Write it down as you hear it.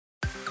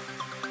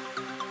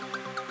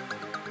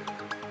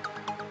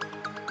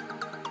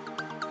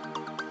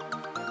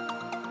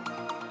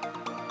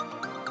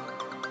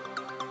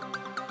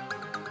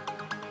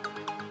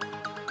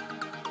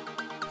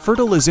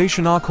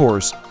Fertilization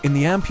occurs in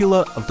the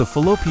ampulla of the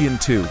fallopian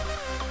tube,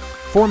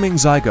 forming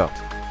zygote.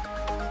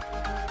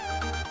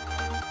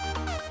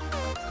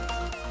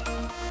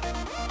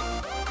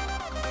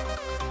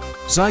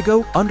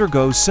 Zygote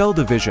undergoes cell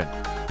division,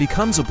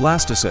 becomes a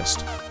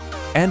blastocyst,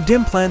 and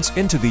implants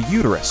into the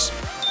uterus.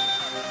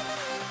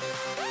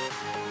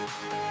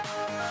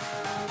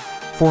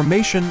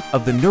 Formation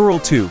of the neural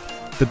tube,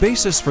 the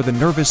basis for the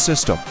nervous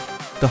system.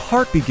 The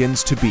heart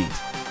begins to beat.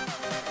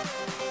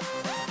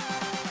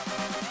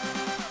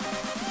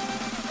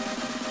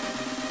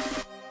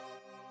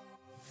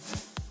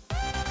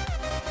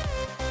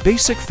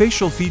 Basic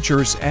facial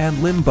features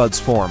and limb buds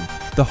form.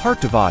 The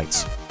heart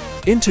divides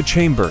into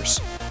chambers.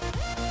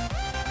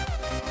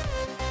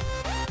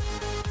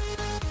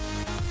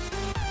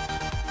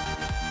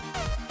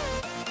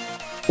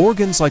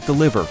 Organs like the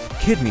liver,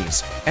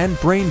 kidneys, and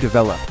brain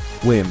develop.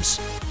 Limbs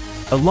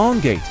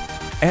elongate,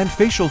 and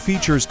facial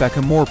features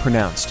become more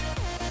pronounced.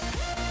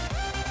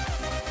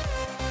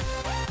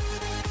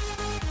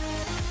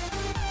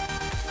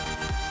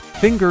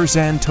 Fingers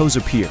and toes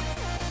appear.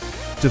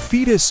 The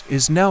fetus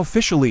is now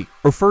officially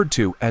referred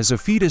to as a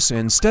fetus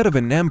instead of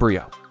an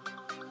embryo.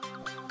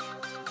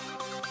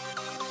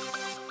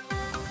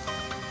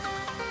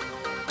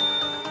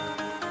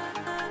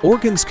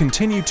 Organs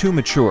continue to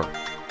mature.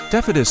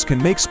 The fetus can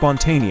make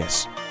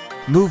spontaneous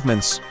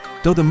movements,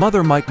 though the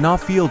mother might not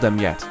feel them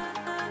yet.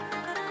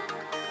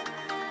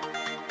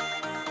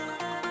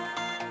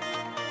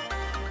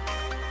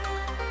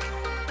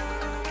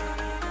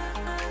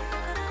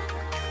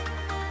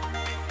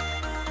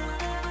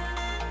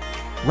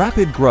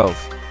 Rapid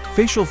growth.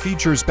 Facial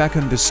features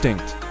become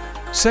distinct.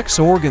 Sex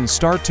organs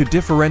start to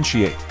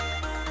differentiate.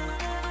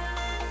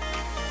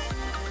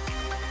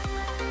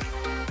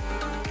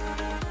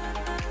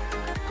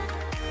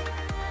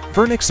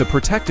 Vernix, a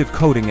protective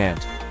coating, and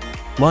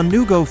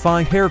lanugo,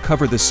 fine hair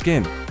cover the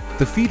skin.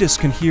 The fetus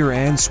can hear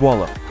and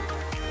swallow.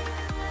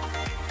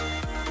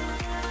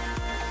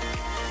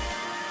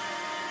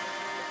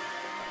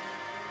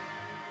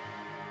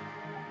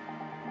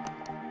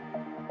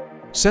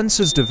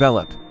 Senses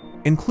develop,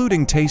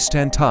 including taste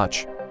and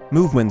touch.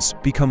 Movements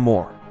become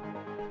more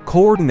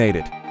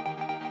coordinated.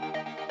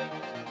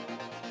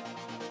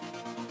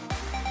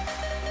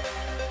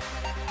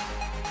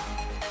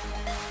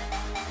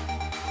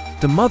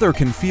 The mother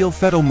can feel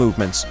fetal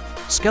movements,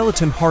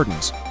 skeleton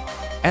hardens,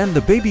 and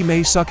the baby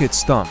may suck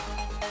its thumb.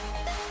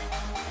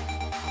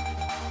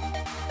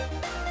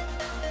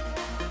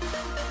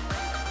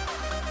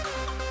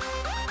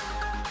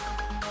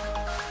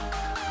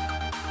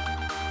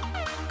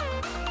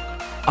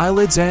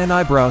 Eyelids and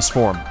eyebrows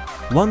form.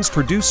 Lungs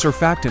produce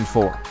surfactant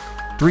for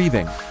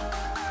breathing.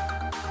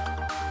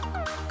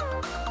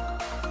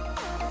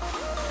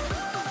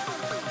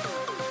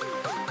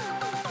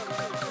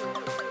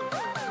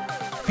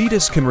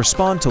 Fetus can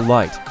respond to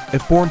light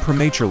if born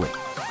prematurely.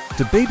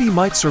 The baby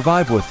might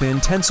survive with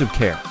intensive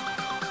care.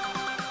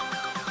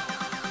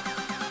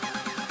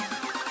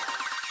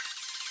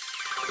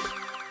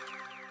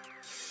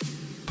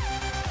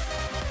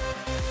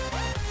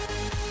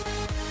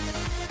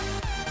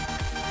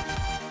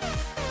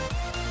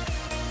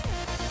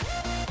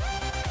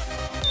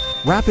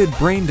 Rapid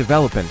brain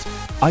development,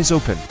 eyes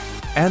open,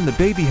 and the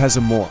baby has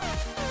a more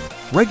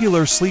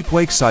regular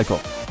sleep-wake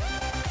cycle.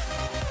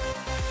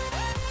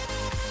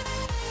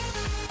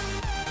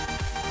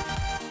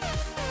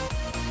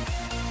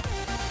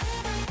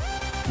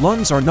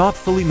 Lungs are not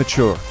fully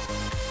mature,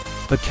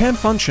 but can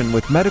function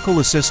with medical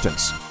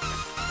assistance.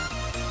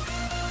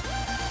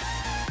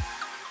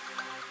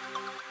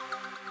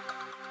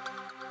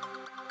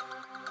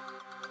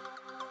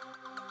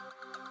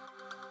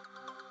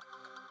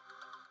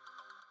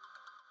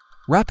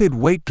 Rapid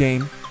weight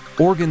gain,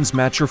 organs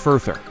mature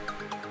further,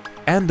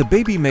 and the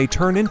baby may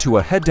turn into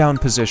a head-down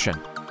position.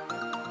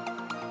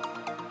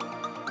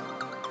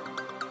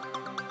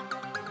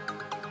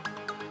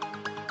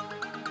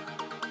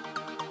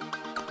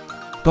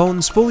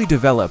 Bones fully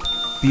develop,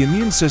 the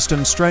immune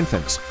system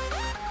strengthens.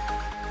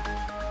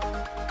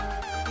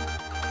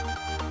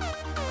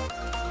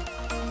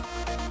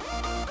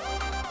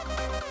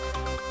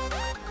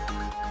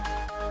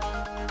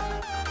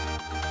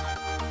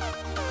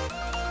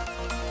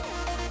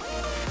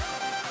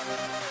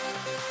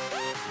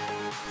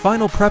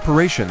 Final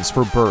preparations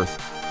for birth.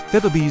 The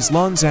baby's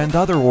lungs and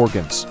other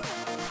organs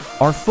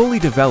are fully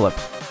developed.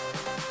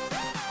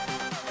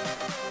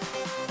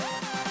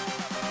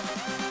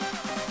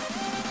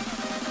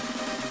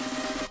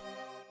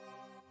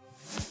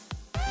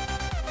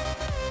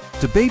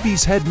 The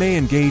baby's head may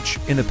engage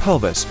in the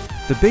pelvis.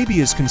 The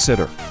baby is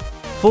considered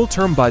full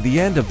term by the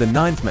end of the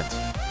 9th month.